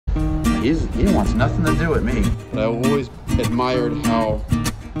He wants nothing to do with me. But I've always admired how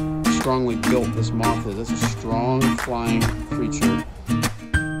strongly built this moth is. It's a strong flying creature.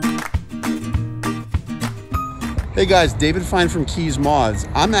 Hey guys, David Fine from Keys Moths.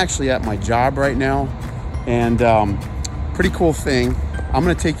 I'm actually at my job right now, and pretty cool thing. I'm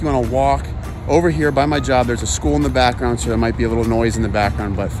gonna take you on a walk over here by my job. There's a school in the background, so there might be a little noise in the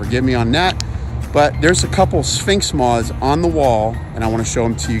background, but forgive me on that. But there's a couple Sphinx moths on the wall, and I wanna show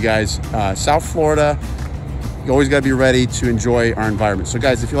them to you guys. South Florida, you always gotta be ready to enjoy our environment. So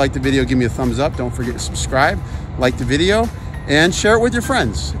guys, if you like the video, give me a thumbs up. Don't forget to subscribe, like the video, and share it with your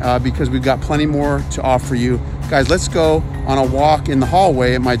friends because we've got plenty more to offer you. Guys, let's go on a walk in the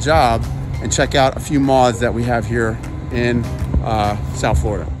hallway at my job and check out a few moths that we have here in South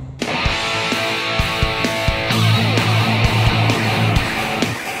Florida.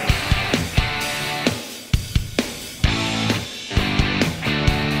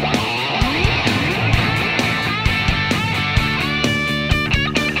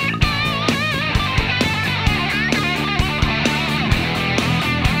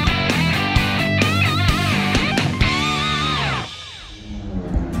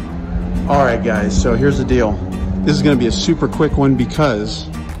 All right guys, so here's the deal. This is gonna be a super quick one because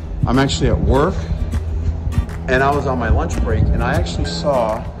I'm actually at work and I was on my lunch break and I actually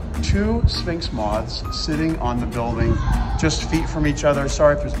saw two Sphinx moths sitting on the building just feet from each other.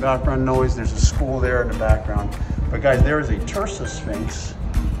 Sorry if there's background noise, there's a school there in the background. But guys, there is a Tersa Sphinx,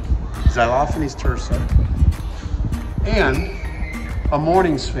 Xylophanes Tersa, and a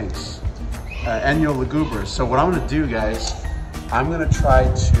Mourning Sphinx, Enyo lugubris. So what I'm gonna do guys, I'm gonna try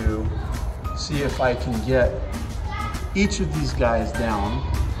to see if I can get each of these guys down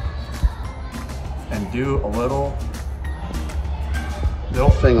and do a little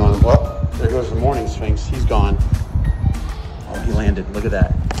thing on them. Well, there goes the Mourning Sphinx. He's gone. Oh, he landed. Look at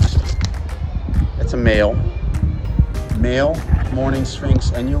that. That's a male. Male Mourning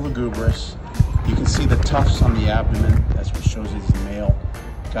Sphinx, Enyo lugubris. You can see the tufts on the abdomen. That's what shows he's a male.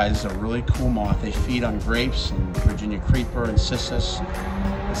 Guys, this is a really cool moth. They feed on grapes and Virginia creeper and cissus.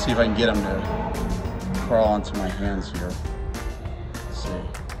 Let's see if I can get them to crawl onto my hands here. Let's see.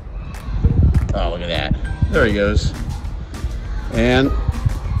 Oh, look at that. There he goes. And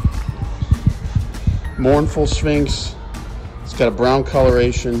Mournful Sphinx. It's got a brown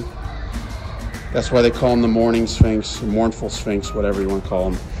coloration. That's why they call him the Mourning Sphinx, Mournful Sphinx, whatever you want to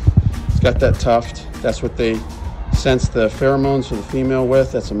call him. It's got that tuft. That's what they sense the pheromones for the female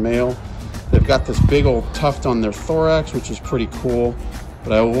with. That's a male. They've got this big old tuft on their thorax, which is pretty cool.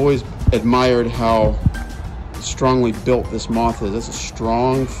 But I've always admired how strongly built this moth is. It's a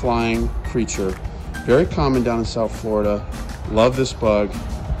strong flying creature. Very common down in South Florida. Love this bug.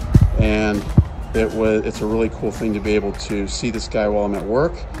 And it's a really cool thing to be able to see this guy while I'm at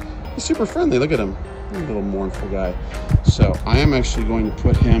work. He's super friendly. Look at him. A little mournful guy. So I am actually going to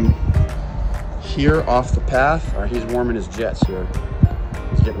put him here off the path. All right, he's warming his jets here.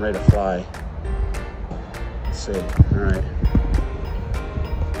 He's getting ready to fly. Let's see. All right.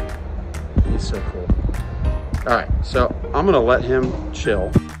 He's so cool. All right, so I'm gonna let him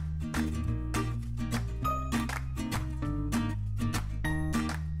chill.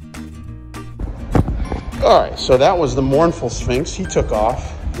 All right, so that was the Mournful Sphinx. He took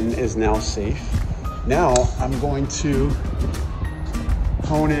off and is now safe. Now I'm going to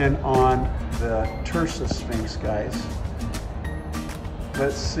hone in on the Tersa Sphinx, guys.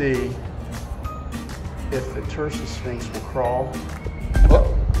 Let's see if the Tersa Sphinx will crawl.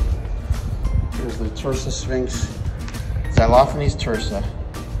 Whoa. Here's the Tersa Sphinx, Xylophanes tersa,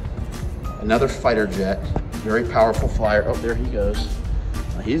 another fighter jet, very powerful flyer. Oh, there he goes.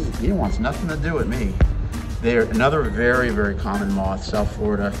 He wants nothing to do with me. They're another very, very common moth, South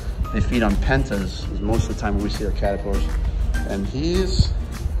Florida. They feed on pentas, most of the time when we see their caterpillars. And he's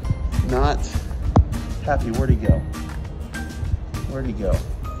not happy. Where'd he go? Where'd he go?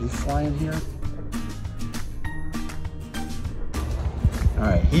 He's flying here? All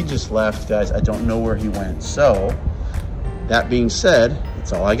right, he just left, guys. I don't know where he went. So, that being said,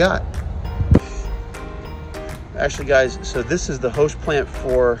 that's all I got. Actually, guys, so this is the host plant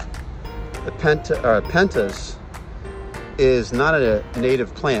for the pentas. Is not a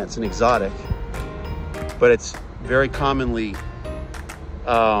native plant, it's an exotic, but it's very commonly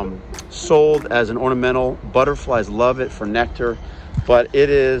sold as an ornamental. Butterflies love it for nectar, but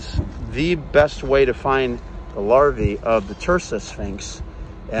it is the best way to find the larvae of the Tersa Sphinx.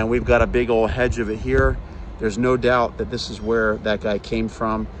 And we've got a big old hedge of it here. There's no doubt that this is where that guy came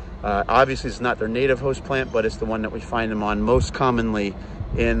from. Obviously, it's not their native host plant, but it's the one that we find them on most commonly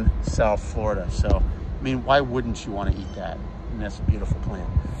in South Florida. So, I mean, why wouldn't you want to eat that? And that's a beautiful plant.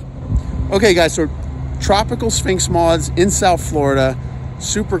 Okay guys, so tropical Sphinx moths in South Florida.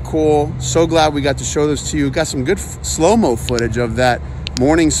 Super cool. So glad we got to show those to you. Got some good slow-mo footage of that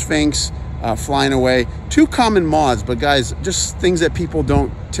Mourning Sphinx flying away. 2 common moths, but guys, just things that people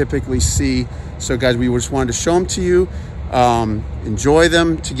don't typically see. So guys, we just wanted to show them to you. Enjoy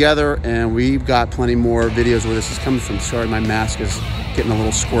them together, and we've got plenty more videos where this is coming from. Sorry, my mask is getting a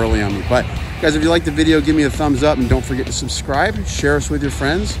little squirrely on me. But guys, if you like the video, give me a thumbs up, and don't forget to subscribe. Share us with your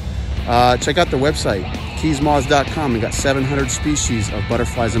friends. Check out the website, keysmoths.com. We got 700 species of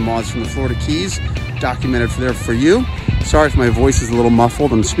butterflies and moths from the Florida Keys documented there for you. Sorry if my voice is a little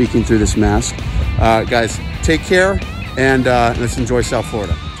muffled. I'm speaking through this mask. Guys, take care, and let's enjoy South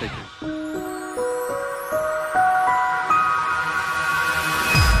Florida.